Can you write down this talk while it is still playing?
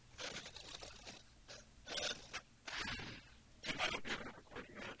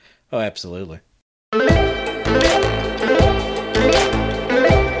Oh, absolutely.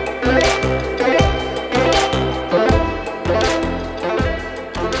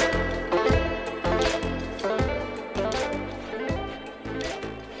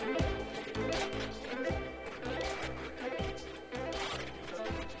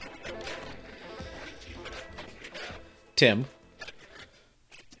 Tim.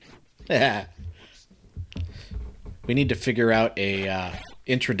 We need to figure out a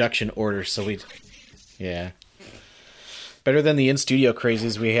introduction order so we... Yeah. Better than the in-studio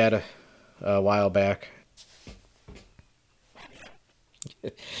crazies we had a while back.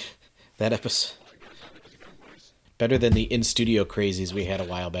 That episode... Better than the in-studio crazies we had a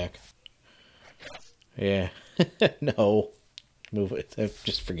while back. Yeah. No. Move it.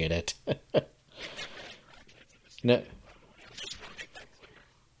 Just forget it. No.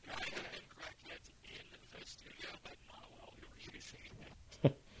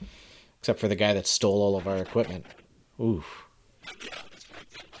 Except for the guy that stole all of our equipment. Oof.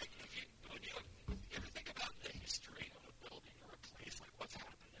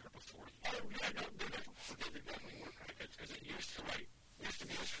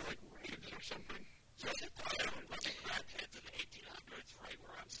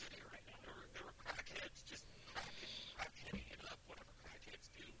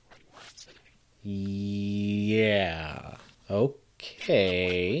 Yeah.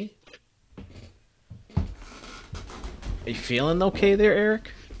 Okay. Are you feeling okay there,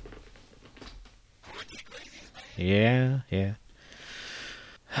 Eric? Yeah.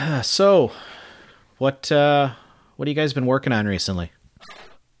 So, what have you guys been working on recently?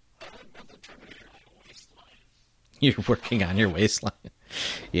 You're working on your waistline.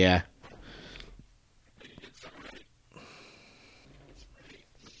 Yeah.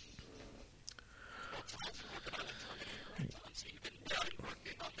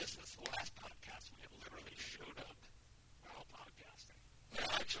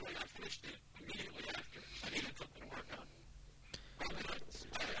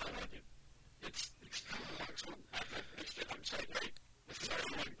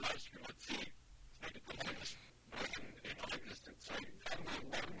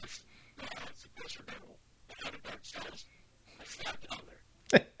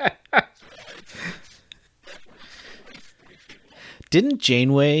 Didn't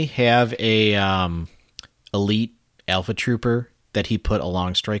Janeway have a elite Alpha Trooper that he put a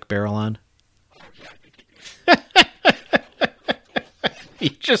long strike barrel on?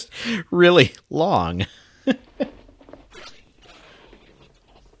 He's just really long.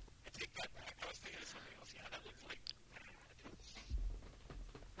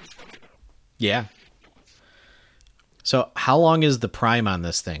 Yeah. So how long is the prime on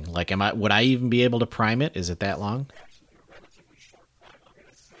this thing? Like, would I even be able to prime it? Is it that long?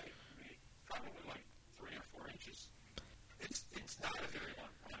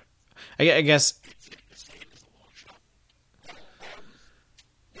 I guess.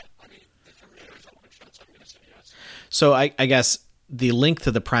 So I guess the length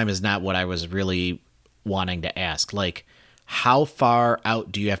of the prime is not what I was really wanting to ask. Like, how far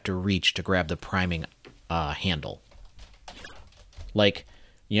out do you have to reach to grab the priming handle? Like,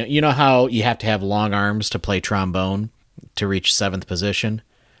 you know how you have to have long arms to play trombone to reach seventh position?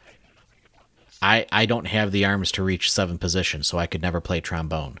 I don't have the arms to reach seventh position, so I could never play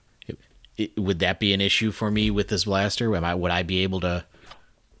trombone. Would that be an issue for me with this blaster? Would I be able to?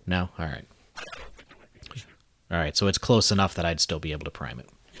 No? All right. All right, so it's close enough that I'd still be able to prime it.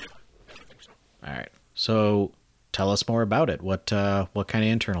 All right. So tell us more about it. What kind of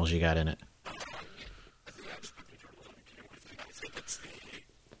internals you got in it?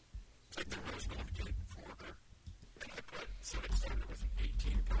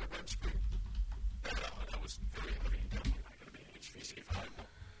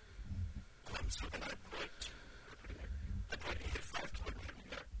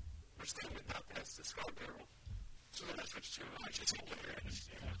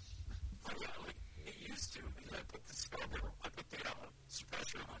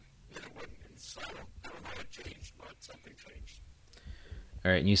 All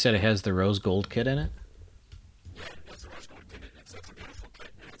right, and you said it has the rose gold kit in it?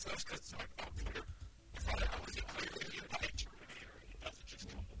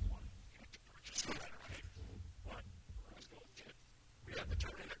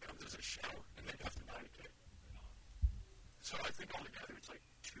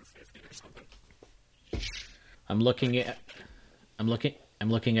 I'm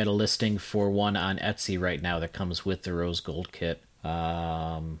looking at a listing for one on Etsy right now that comes with the rose gold kit.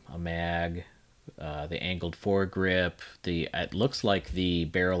 A mag, the angled foregrip. The it looks like the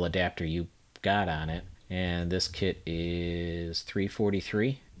barrel adapter you got on it, and this kit is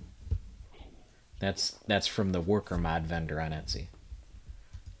 $343. That's from the worker mod vendor on Etsy.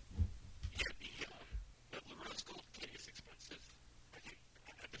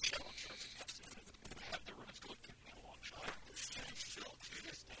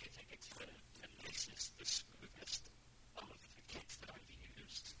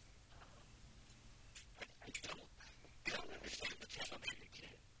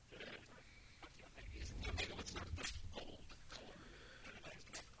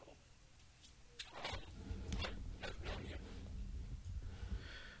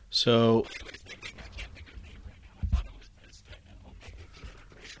 So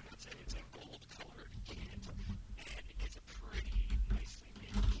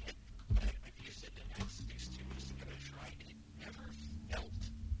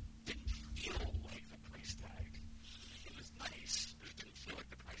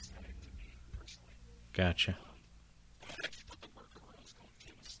gotcha.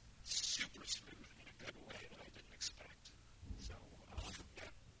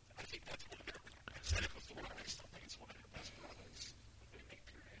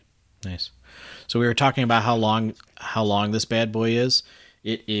 Nice. So we were talking about how long this bad boy is.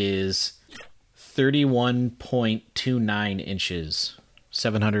 It is 31.29 inches,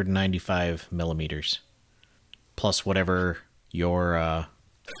 795 millimeters, plus whatever your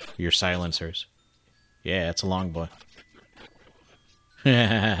silencers. Yeah, it's a long boy.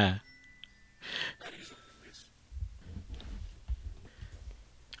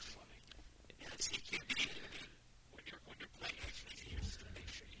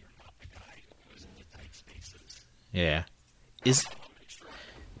 Yeah. Is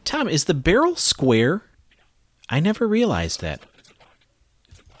Tom, is the barrel square? I never realized that.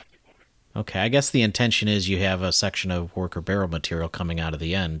 Okay, I guess the intention is you have a section of worker barrel material coming out of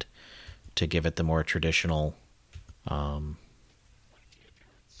the end to give it the more traditional,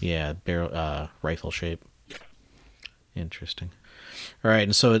 barrel rifle shape. Interesting. All right,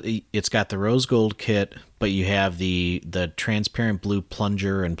 and so it's got the rose gold kit, but you have the transparent blue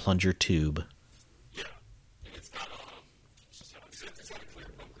plunger and plunger tube.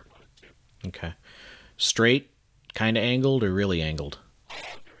 Okay. Straight, kind of angled, or really angled?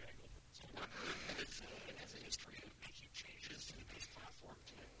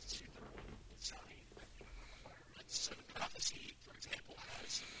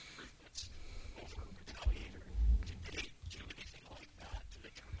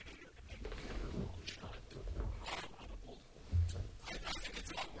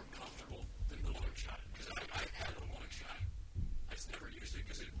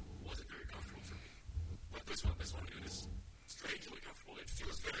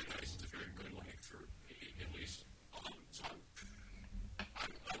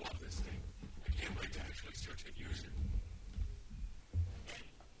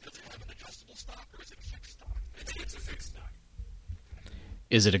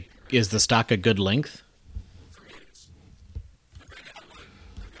 Is the stock a good length?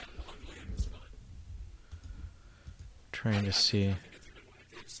 Trying to see.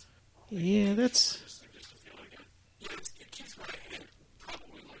 Yeah, that's.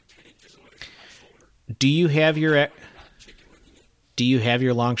 Do you have your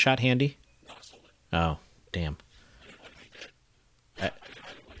long shot handy? Oh, damn.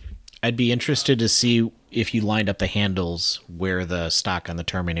 I'd be interested to see if you lined up the handles where the stock on the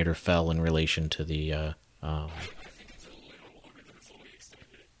Terminator fell in relation to the.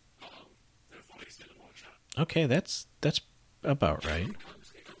 Okay, that's about right.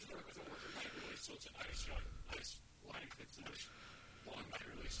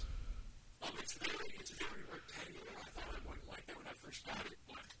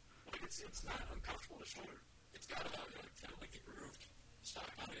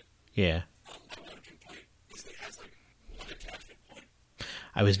 Yeah.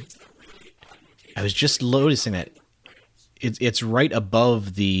 I was just noticing that it's right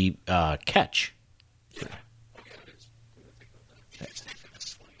above the catch.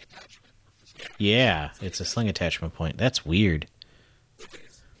 Yeah, it's a sling attachment point. That's weird.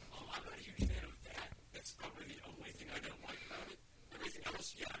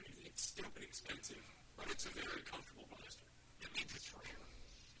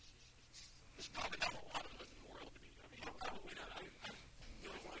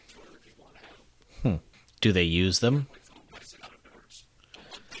 Do they use them?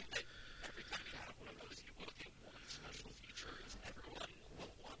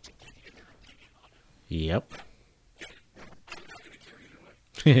 Yep.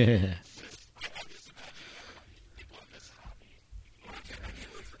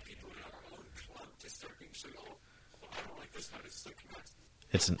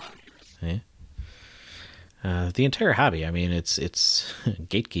 It's an yeah. The entire hobby. I mean, it's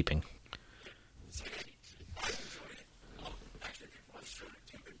gatekeeping.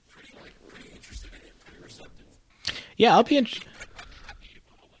 Yeah, I'll be in.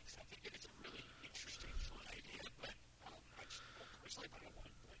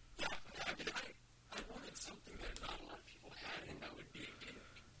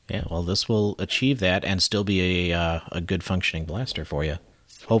 Yeah, well, this will achieve that and still be a good functioning blaster for you,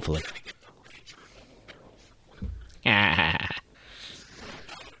 hopefully. Uh,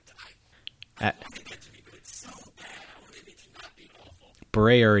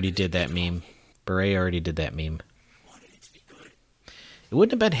 Beret already did that meme. Beret already did that meme. It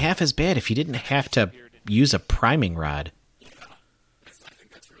wouldn't have been half as bad if you didn't have to use a priming rod.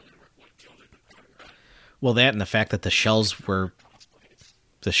 Well, that and the fact that the shells were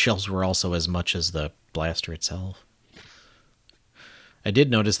also as much as the blaster itself. I did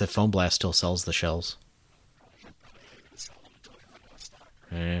notice that Foam Blast still sells the shells.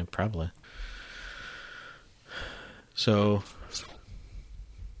 Probably. So,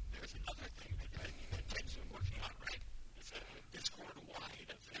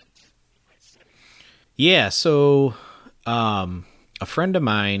 yeah, so a friend of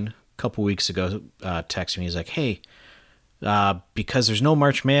mine a couple weeks ago texted me. He's like, hey, because there's no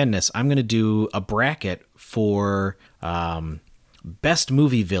March Madness, I'm going to do a bracket for best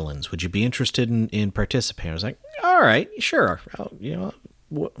movie villains. Would you be interested in participating? I was like, all right, sure.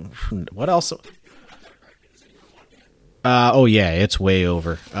 What else? Oh yeah, it's way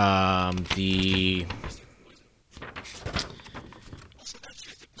over. The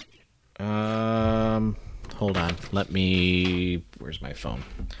hold on. Let me. Where's my phone?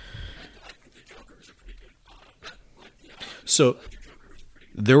 So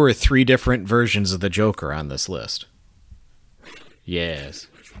there were three different versions of the Joker on this list. Yes.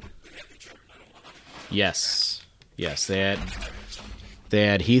 Yes. Yes. They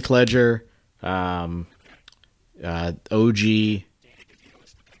had Heath Ledger, OG.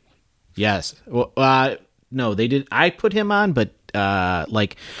 Yes. Well, no, they did. I put him on, but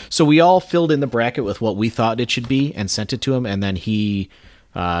so we all filled in the bracket with what we thought it should be and sent it to him, and then he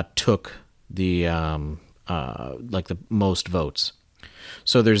took the the most votes.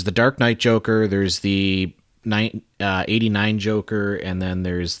 So there's the Dark Knight Joker, there's the 89 Joker, and then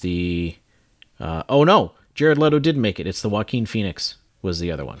there's the oh no, Jared Leto did make it. It's the Joaquin Phoenix was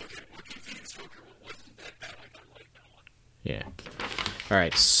the other one. Yeah. All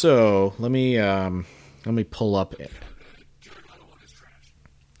right. So let me pull up it.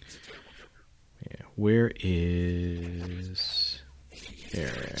 Yeah. Where is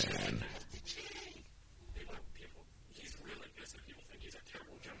Aaron?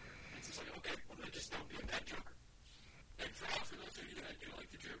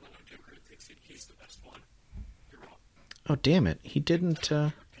 Oh damn it! He didn't.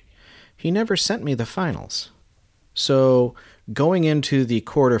 He never sent me the finals. So going into the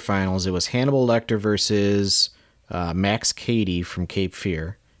quarterfinals, it was Hannibal Lecter versus Max Cady from Cape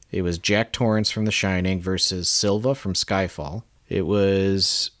Fear. It was Jack Torrance from The Shining versus Silva from Skyfall. It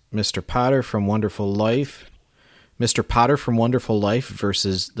was Mr. Potter from Wonderful Life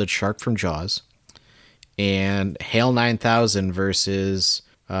versus the Shark from Jaws, and Hale 9000 versus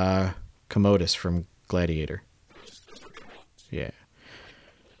Commodus from Gladiator. Yeah.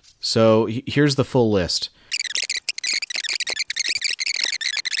 So here's the full list.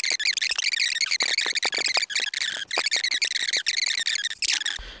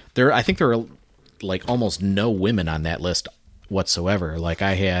 I think there are like almost no women on that list whatsoever. Like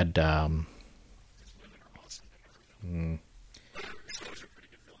I had,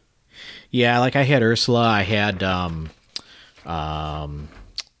 yeah, like I had Ursula. I had,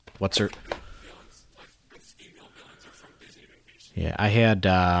 what's her? Yeah, I had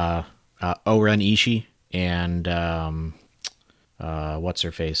Oren Ishii and what's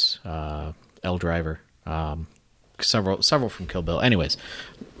her face? Elle Driver. Several from Kill Bill. Anyways,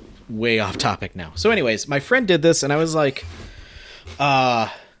 way off topic now. So anyways, my friend did this and I was like,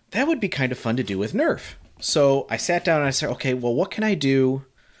 that would be kind of fun to do with Nerf. So I sat down and I said, okay, well, what can I do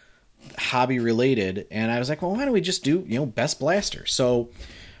hobby related? And I was like, well, why don't we just do, best blaster? So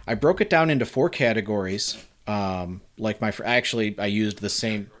I broke it down into 4 categories. Actually, I used the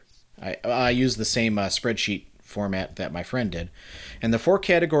same spreadsheet format that my friend did. And the 4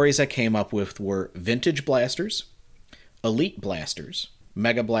 categories I came up with were vintage blasters, elite blasters,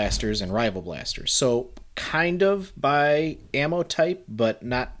 mega blasters, and rival blasters. So kind of by ammo type, but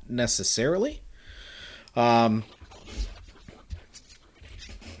not necessarily. Yeah,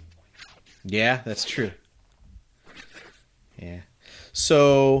 that's true. Yeah.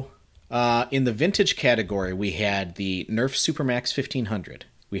 So, in the vintage category, we had the Nerf Supermax 1500.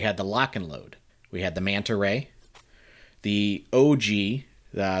 We had the Lock and Load. We had the Manta Ray, the OG,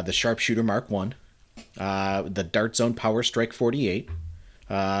 the Sharpshooter Mark 1, the Dart Zone Power Strike 48,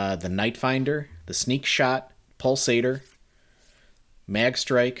 the Night Finder, the Sneak Shot, Pulsator, Mag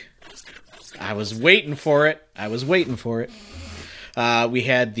Strike. I was waiting for it. We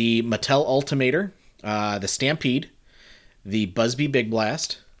had the Mattel Ultimator, the Stampede, the Busby Big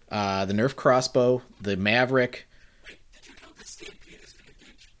Blast, the Nerf Crossbow, the Maverick.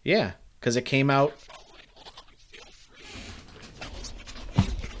 Yeah, because it came out.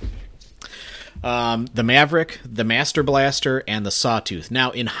 The Maverick, the Master Blaster, and the Sawtooth.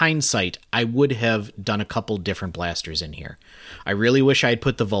 Now, in hindsight, I would have done a couple different blasters in here. I really wish I had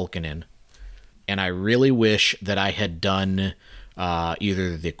put the Vulcan in. And I really wish that I had done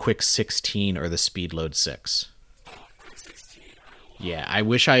either the Quick 16 or the Speedload 6. Yeah, I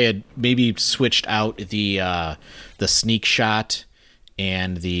wish I had maybe switched out the Sneak Shot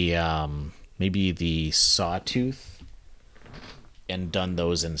and the maybe the Sawtooth and done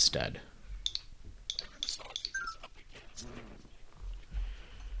those instead.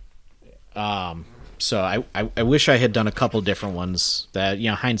 So I wish I had done a couple different ones. That,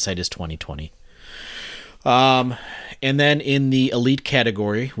 hindsight is 2020. And then in the elite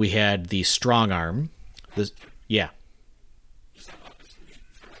category, we had the Strong Arm. Yeah.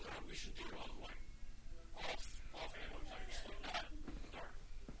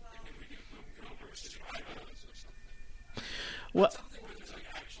 Well,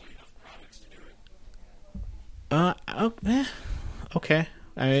 okay.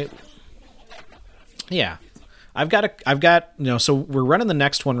 Yeah, I've got so we're running the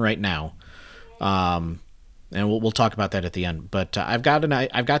next one right now, and we'll talk about that at the end. But I've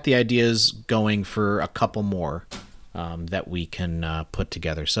got the ideas going for a couple more that we can put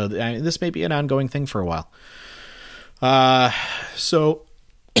together. So this may be an ongoing thing for a while. So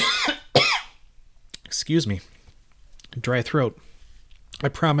excuse me, dry throat. I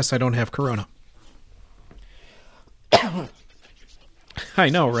promise I don't have corona. I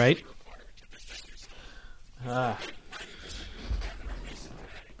know, right?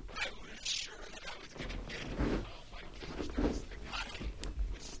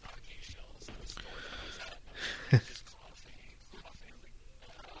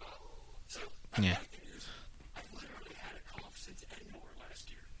 Yeah.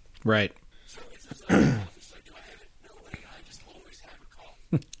 Right.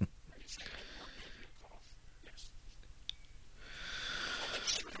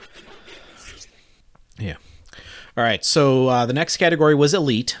 Yeah. All right. So the next category was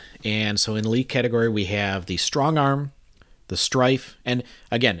elite, and so in elite category we have the Strong Arm, the Strife, and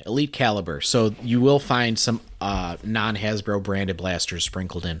again elite caliber. So you will find some non-Hasbro branded blasters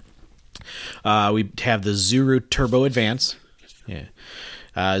sprinkled in. We have the Zuru Turbo Advance. Yeah.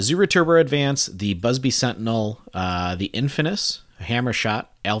 Zuru Turbo Advance, the Busby Sentinel, the Infinus, Hammer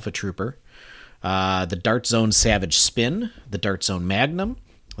Shot, Alpha Trooper, the Dart Zone Savage Spin, the Dart Zone Magnum,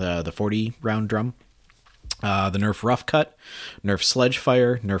 the 40 round drum, the Nerf Rough Cut, Nerf Sledge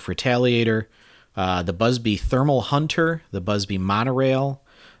Fire, Nerf Retaliator, the Busby Thermal Hunter, the Busby Monorail,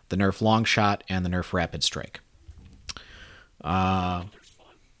 the Nerf Long Shot, and the Nerf Rapid Strike. Yeah,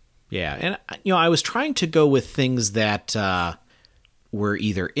 and I was trying to go with things that were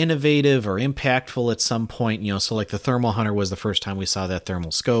either innovative or impactful at some point. So like the Thermal Hunter was the first time we saw that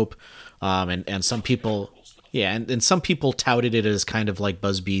thermal scope, and some people, and some people touted it as kind of like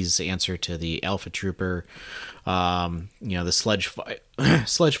Busby's answer to the Alpha Trooper. The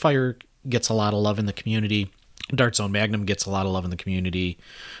Sledge Fire gets a lot of love in the community. Dart Zone Magnum gets a lot of love in the community.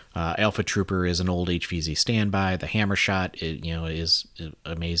 Alpha Trooper is an old HVZ standby. The Hammer Shot, is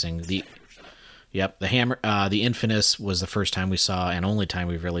amazing. The hammer, the Infinus was the first time we saw, and only time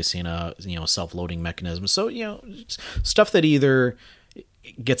we've really seen a self-loading mechanism. So stuff that either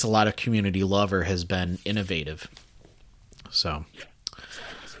gets a lot of community love or has been innovative. So.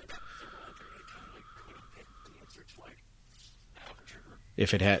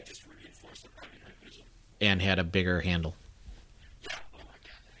 If it had and had a bigger handle.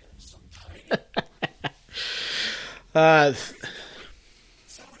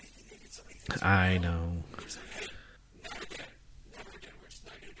 I know.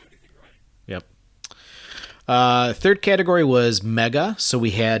 Yep. Third category was Mega. So we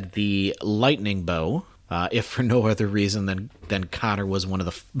had the Lightning Bow. If for no other reason than Connor was one of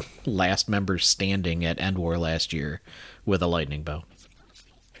the last members standing at End War last year with a Lightning Bow.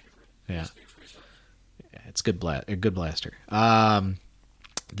 Yeah. It's a good blaster.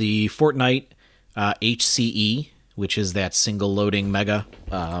 The Fortnite HCE which is that single loading mega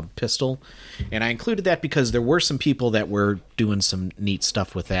pistol. And I included that because there were some people that were doing some neat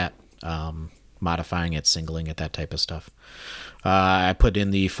stuff with that, modifying it, singling it, that type of stuff. I put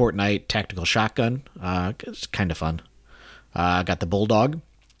in the Fortnite tactical shotgun. It's kind of fun. Got the Bulldog.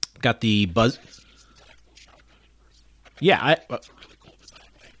 Got the Buzz. Yeah,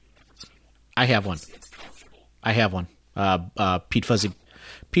 I have one. I have one. Pete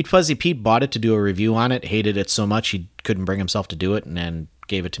Fuzzy Pete bought it to do a review on it. Hated it so much he couldn't bring himself to do it, and then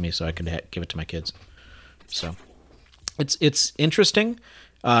gave it to me so I could give it to my kids. So it's interesting.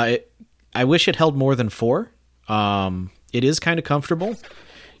 I wish it held more than 4. It is kind of comfortable,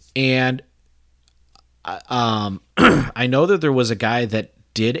 and I know that there was a guy that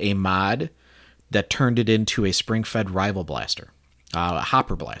did a mod that turned it into a spring-fed rival blaster, a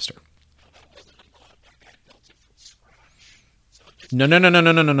hopper blaster. No.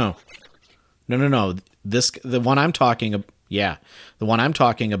 The one I'm talking, the one I'm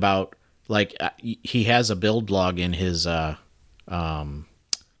talking about. Like he has a build log in his home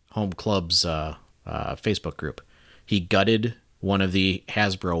club's Facebook group. He gutted one of the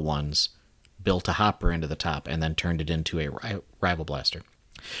Hasbro ones, built a hopper into the top, and then turned it into a rival blaster.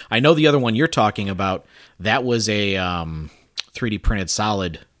 I know the other one you're talking about. That was a 3D printed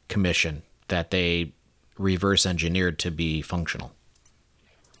solid commission that they reverse engineered to be functional.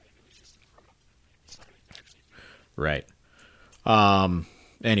 Right.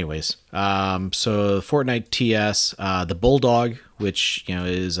 Anyways, so Fortnite TS, the Bulldog, which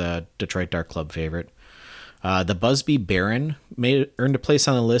is a Detroit Dark Club favorite. The Busby Baron earned a place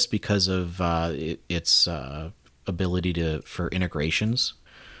on the list because of its ability for integrations.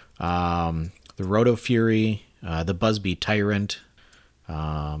 The Roto Fury, the Busby Tyrant,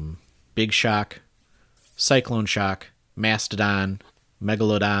 Big Shock, Cyclone Shock, Mastodon,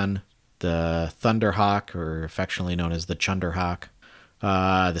 Megalodon, the Thunderhawk, or affectionately known as the Chunderhawk,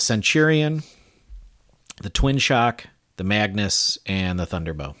 the Centurion, the Twin Shock, the Magnus, and the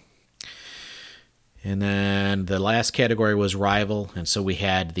Thunderbow. And then the last category was Rival, and so we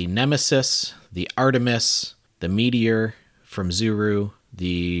had the Nemesis, the Artemis, the Meteor from Zuru,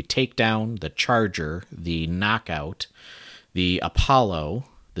 the Takedown, the Charger, the Knockout, the Apollo,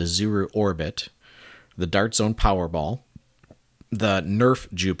 the Zuru Orbit, the Dart Zone Powerball, the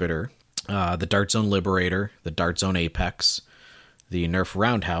Nerf Jupiter, the Dart Zone Liberator, the Dart Zone Apex, the Nerf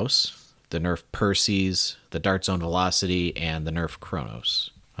Roundhouse, the Nerf Perseus, the Dart Zone Velocity, and the Nerf Chronos.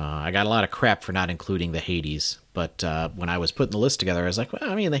 I got a lot of crap for not including the Hades, but when I was putting the list together, I was like,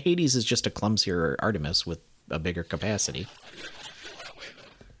 well, I mean, the Hades is just a clumsier Artemis with a bigger capacity.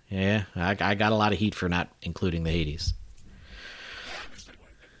 Yeah, I got a lot of heat for not including the Hades.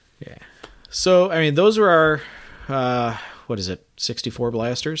 Yeah. So, I mean, those were our, 64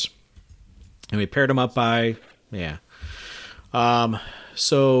 blasters? And we paired them up by,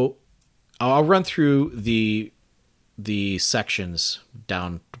 so I'll run through the sections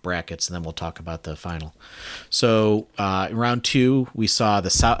down brackets, and then we'll talk about the final. So in round 2, we saw the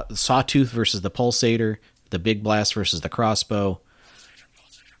Sawtooth versus the Pulsator, the Big Blast versus the Crossbow,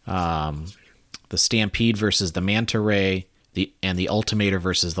 the Stampede versus the Manta Ray, and the Ultimator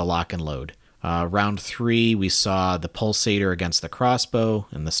versus the Lock and Load. Round 3, we saw the Pulsator against the Crossbow,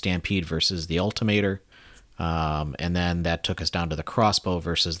 and the Stampede versus the Ultimator. And then that took us down to the Crossbow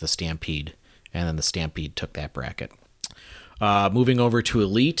versus the Stampede, and then the Stampede took that bracket. Moving over to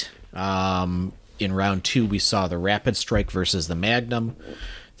Elite, in round 2, we saw the Rapid Strike versus the Magnum,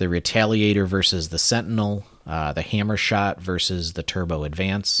 the Retaliator versus the Sentinel, the Hammer Shot versus the Turbo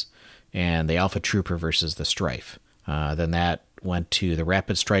Advance, and the Alpha Trooper versus the Strife. Then that went to the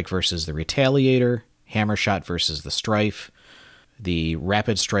Rapid Strike versus the Retaliator, Hammer Shot versus the Strife, the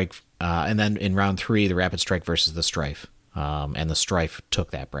Rapid Strike, and then in round 3, the Rapid Strike versus the Strife, and the Strife took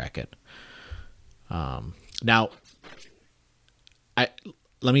that bracket. Now,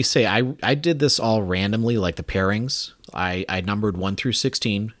 let me say, I did this all randomly, like the pairings. I numbered 1 through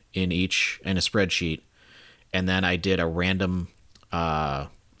 16 in a spreadsheet, and then I did a random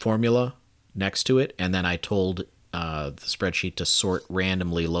formula next to it, and then I told the spreadsheet to sort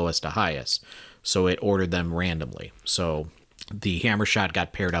randomly lowest to highest. So it ordered them randomly. So the Hammer Shot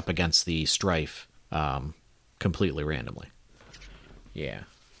got paired up against the Strife completely randomly. Yeah.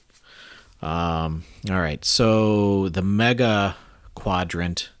 All right. So the Mega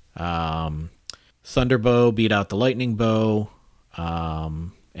Quadrant, Thunderbow beat out the Lightning Bow,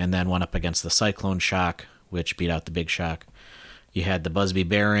 and then went up against the Cyclone Shock, which beat out the Big Shock. You had the Busby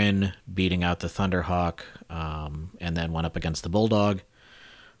Baron beating out the Thunderhawk, and then went up against the Bulldog.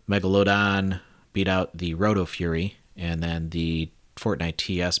 Megalodon beat out the Roto Fury, and then the Fortnite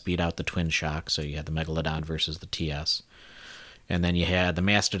TS beat out the Twin Shock, so you had the Megalodon versus the TS. And then you had the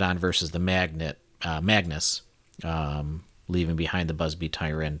Mastodon versus the Magnus, leaving behind the Busby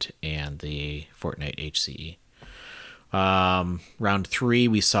Tyrant and the Fortnite HCE. Round 3,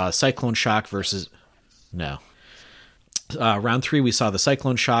 we saw Cyclone Shock versus... No. Round 3, we saw the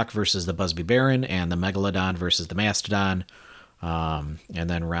Cyclone Shock versus the Busby Baron and the Megalodon versus the Mastodon. And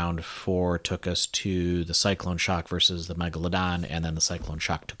then round 4 took us to the Cyclone Shock versus the Megalodon, and then the Cyclone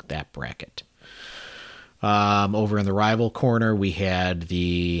Shock took that bracket. Over in the rival corner, we had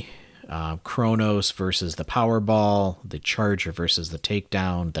the Kronos versus the Powerball, the Charger versus the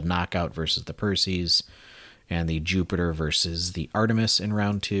Takedown, the Knockout versus the Perseus, and the Jupiter versus the Artemis in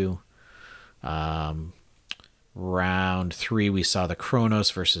round 2. Round 3, we saw the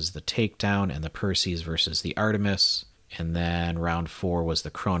Kronos versus the Takedown and the Perseus versus the Artemis. And then round 4 was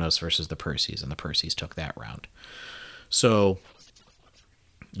the Kronos versus the Perseus, and the Perseus took that round. So,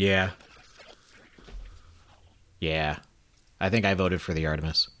 yeah. I think I voted for the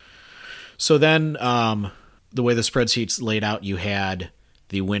Artemis. So then, the way the spreadsheet's laid out, you had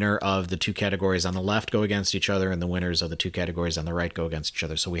the winner of the 2 categories on the left go against each other, and the winners of the 2 categories on the right go against each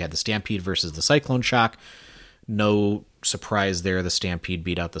other. So we had the Stampede versus the Cyclone Shock. No surprise there, the Stampede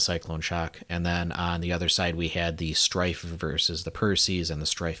beat out the Cyclone Shock. And then on the other side, we had the Strife versus the Perseus, and the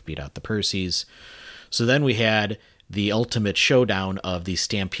Strife beat out the Perseus. So then we had the ultimate showdown of the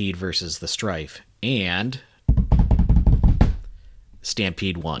Stampede versus the Strife, and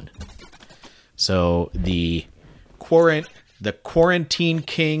Stampede won. So the Quarantine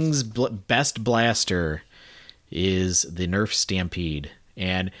King's best blaster is the Nerf Stampede.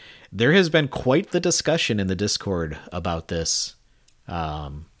 And there has been quite the discussion in the Discord about this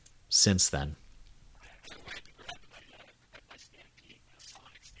since then.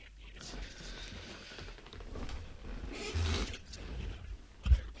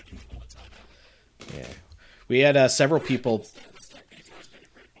 Yeah, we had several people.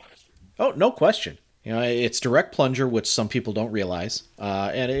 Oh, no question. You know, it's direct plunger, which some people don't realize,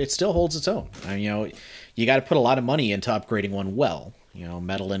 and it still holds its own. I mean, you know, you got to put a lot of money into upgrading one well. You know,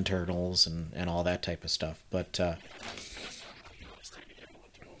 metal internals and all that type of stuff. But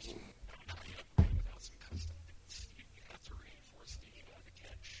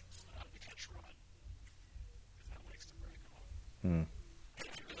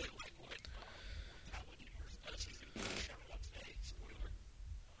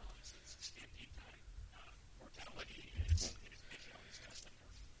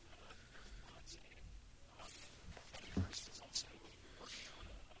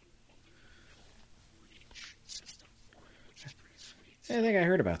I think I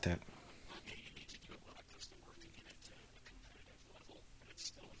heard about that.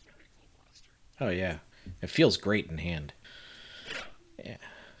 Oh yeah, it feels great in hand. Yeah.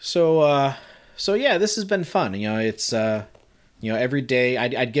 So yeah, this has been fun. You know, it's every day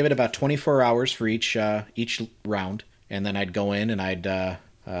I'd give it about 24 hours for each round, and then I'd go in and I'd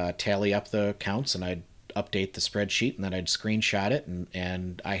tally up the counts, and I'd update the spreadsheet, and then I'd screenshot it,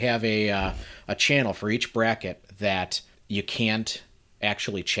 and I have a channel for each bracket that you can't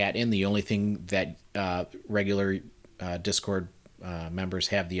actually chat in. The only thing that regular Discord members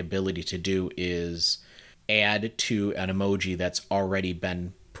have the ability to do is add to an emoji that's already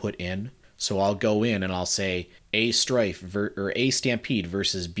been put in. So I'll go in and I'll say A Strife or A Stampede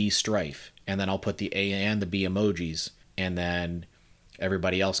versus B Strife, and then I'll put the A and the B emojis, and then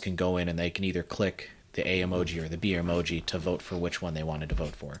everybody else can go in and they can either click the A emoji or the B emoji to vote for which one they wanted to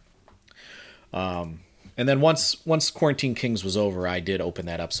vote for. And then once Quarantine Kings was over, I did open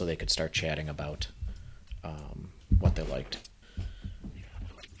that up so they could start chatting about what they liked.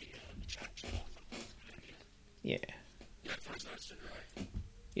 Yeah.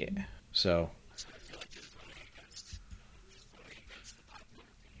 Yeah. So.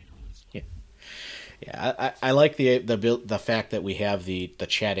 Yeah. Yeah. I like the fact that we have the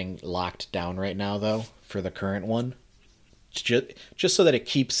chatting locked down right now, though, for the current one, just so that it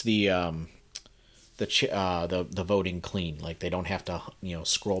keeps the voting clean. Like, they don't have to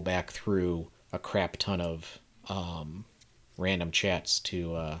scroll back through a crap ton of random chats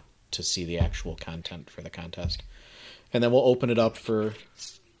to see the actual content for the contest. And then we'll open it up for.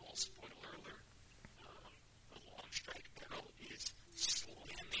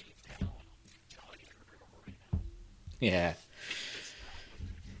 Yeah.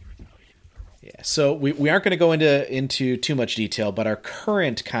 Yeah, so we aren't going to go into too much detail, but our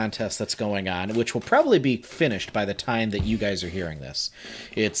current contest that's going on, which will probably be finished by the time that you guys are hearing this,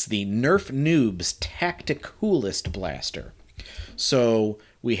 it's the Nerf Noobs Tacticoolest Blaster. So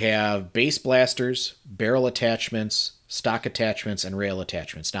we have base blasters, barrel attachments, stock attachments, and rail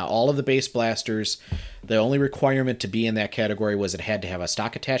attachments. Now, all of the base blasters, the only requirement to be in that category was it had to have a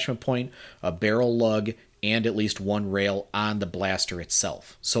stock attachment point, a barrel lug, and at least one rail on the blaster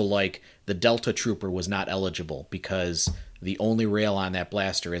itself. So, like, the Delta Trooper was not eligible because the only rail on that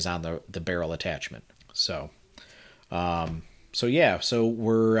blaster is on the barrel attachment. So, so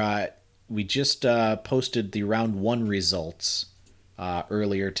we just posted the round 1 results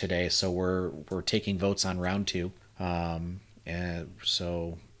earlier today, so we're taking votes on round 2. And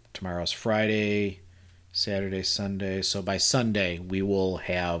so tomorrow's Friday, Saturday, Sunday. So by Sunday we will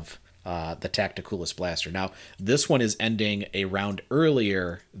have the Tacticoolest blaster. Now this one is ending a round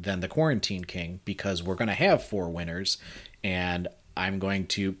earlier than the Quarantine King because we're going to have 4 winners, and I'm going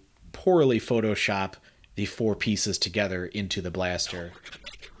to poorly Photoshop the 4 pieces together into the blaster.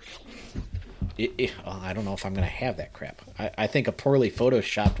 I don't know if I'm going to have that crap. I think a poorly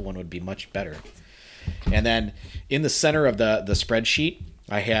photoshopped one would be much better. And then in the center of the spreadsheet,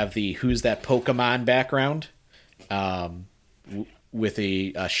 I have the Who's That Pokemon background with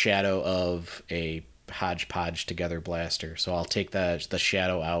a shadow of a hodgepodge together blaster. So I'll take the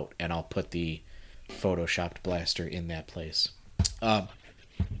shadow out and I'll put the photoshopped blaster in that place.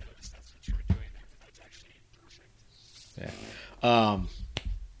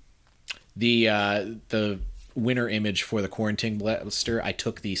 The winner image for the Quarantine blaster, I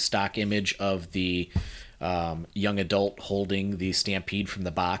took the stock image of the young adult holding the Stampede from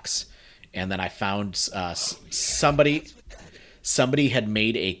the box, and then I found somebody had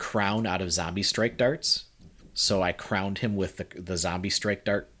made a crown out of zombie strike darts, so I crowned him with the zombie strike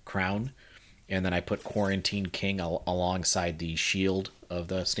dart crown, and then I put Quarantine King alongside the shield of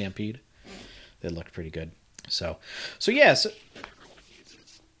the Stampede. They looked pretty good. So yes.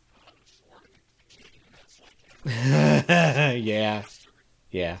 Yeah.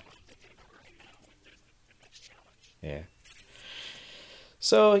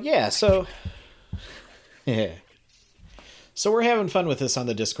 So yeah. So we're having fun with this on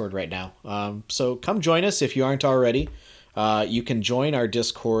the Discord right now. So come join us if you aren't already. You can join our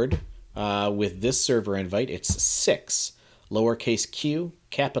Discord with this server invite. It's 6, lowercase q,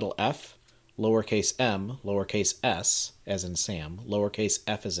 capital F, lowercase m, lowercase s, as in Sam, lowercase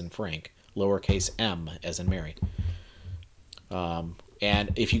f as in Frank, lowercase m as in Mary.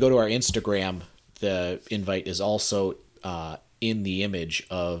 And if you go to our Instagram, the invite is also in the image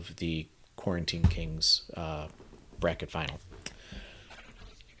of the Quarantine Kings bracket final.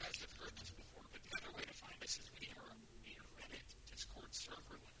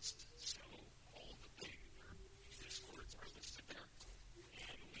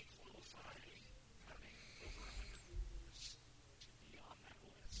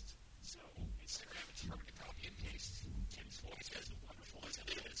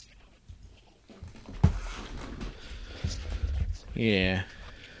 Yeah.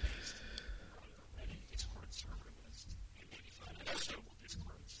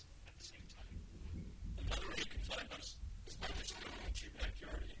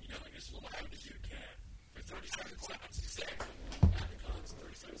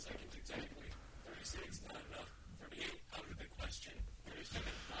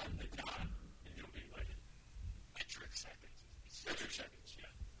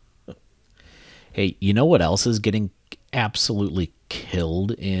 Hey, you know what else is getting absolutely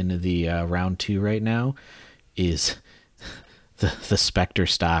killed in the round 2 right now is the Spectre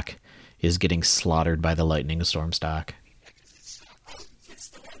stock is getting slaughtered by the Lightning Storm stock.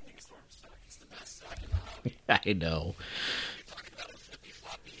 I know.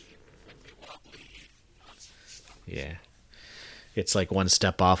 Yeah. It's like one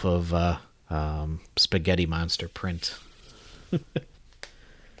step off of Spaghetti Monster print.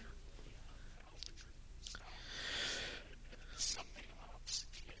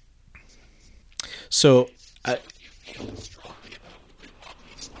 So,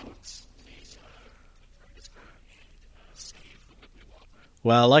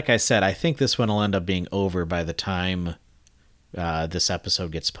 well, like I said, I think this one will end up being over by the time this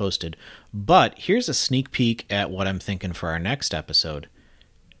episode gets posted. But here's a sneak peek at what I'm thinking for our next episode.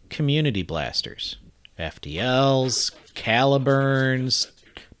 Community blasters. FDLs, Caliburns,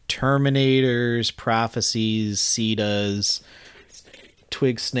 Terminators, Prophecies, Cetas,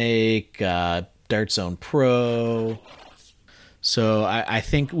 Twig Snake, Dart Zone Pro. So I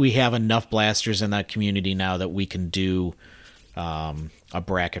think we have enough blasters in that community now that we can do a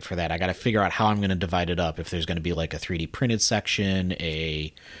bracket for that. I got to figure out how I'm going to divide it up. If there's going to be like a 3D printed section,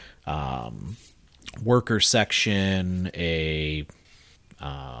 a worker section, a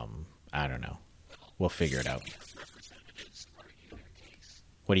I don't know. We'll figure it out.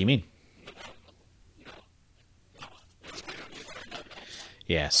 What do you mean?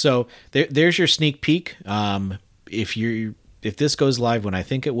 Yeah, so there's your sneak peek. If this goes live when I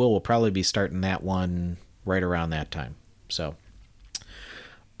think it will, we'll probably be starting that one right around that time. So,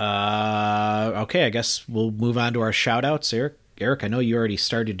 okay, I guess we'll move on to our shout outs. Eric, I know you already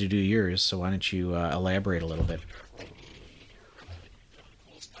started to do yours, so why don't you elaborate a little bit?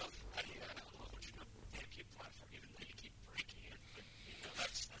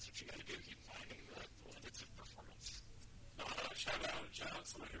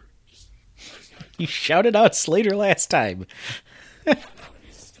 You shouted out Slater last time.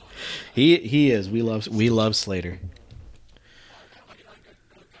 He is. We love Slater.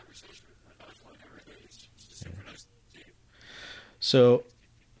 So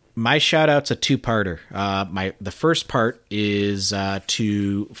my shout out's a two-parter. The first part is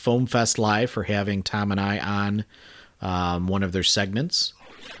to Foam Fest Live for having Tom and I on one of their segments,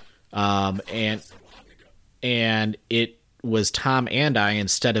 and it was Tom and I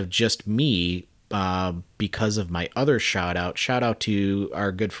instead of just me. Because of my other shout out to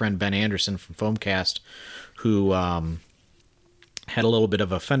our good friend Ben Anderson from Foamcast, who had a little bit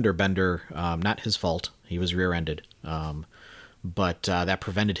of a fender bender. Not his fault; he was rear-ended. But that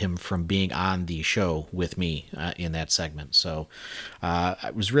prevented him from being on the show with me in that segment. So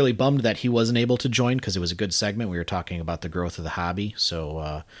I was really bummed that he wasn't able to join because it was a good segment. We were talking about the growth of the hobby.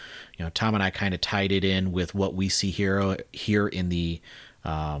 So, Tom and I kind of tied it in with what we see here in the,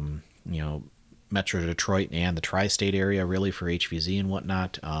 Metro Detroit and the tri-state area, really, for HVZ and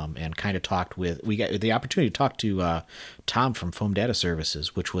whatnot, and kind of we got the opportunity to talk to Tom from Foam Data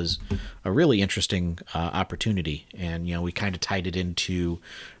Services, which was a really interesting opportunity, and we kind of tied it into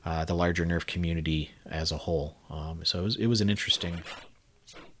the larger Nerf community as a whole. So it was an interesting.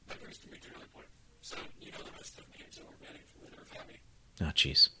 Oh,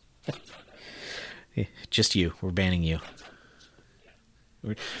 jeez. Just you. We're banning you.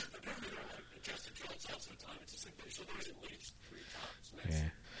 Yeah.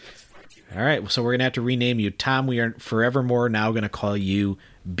 All right, so we're going to have to rename you. Tom, we are forevermore now going to call you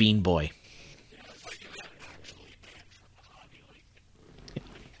Bean Boy.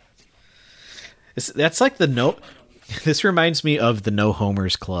 That's like the no... This reminds me of the No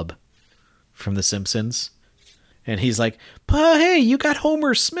Homers Club from The Simpsons. And he's like, hey, you got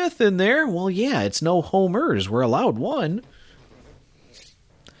Homer Smith in there. Well, yeah, it's no homers. We're allowed one.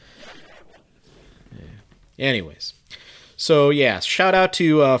 Yeah. Anyways. So, yeah, shout out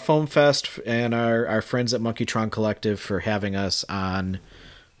to Foam Fest and our friends at Monkeytron Collective for having us on.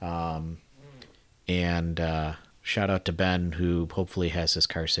 And shout out to Ben, who hopefully has his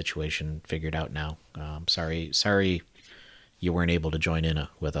car situation figured out now. Sorry you weren't able to join in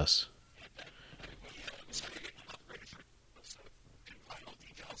with us.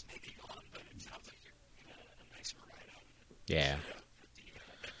 Yeah.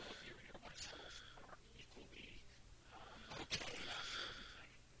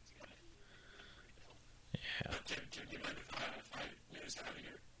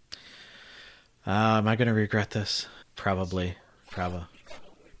 Am I going to regret this? Probably. All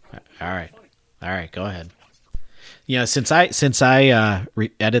right. Go ahead. Since I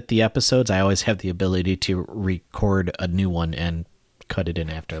edit the episodes, I always have the ability to record a new one and cut it in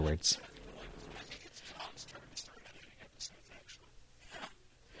afterwards.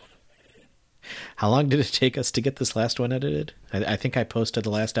 How long did it take us to get this last one edited? I think I posted the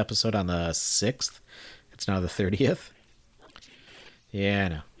last episode on the 6th. It's now the 30th. Yeah, I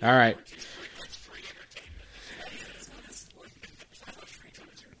know. All right.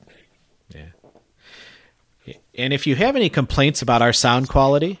 Yeah. And if you have any complaints about our sound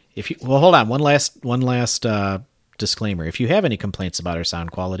quality, hold on, one last disclaimer. If you have any complaints about our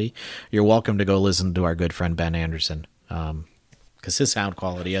sound quality, you're welcome to go listen to our good friend Ben Anderson, because his sound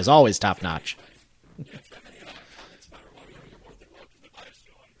quality is always top notch.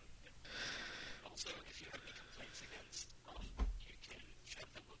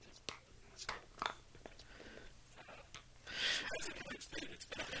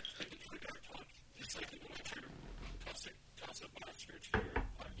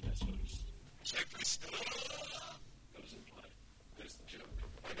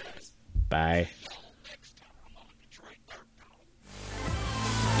 Bye.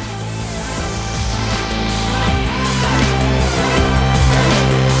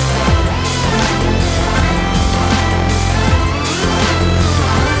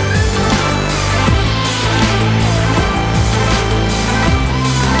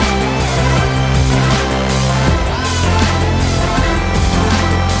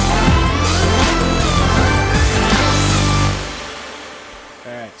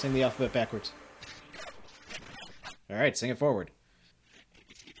 Sing the alphabet backwards. All right, sing it forward.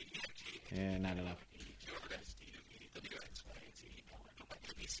 Yeah, not enough.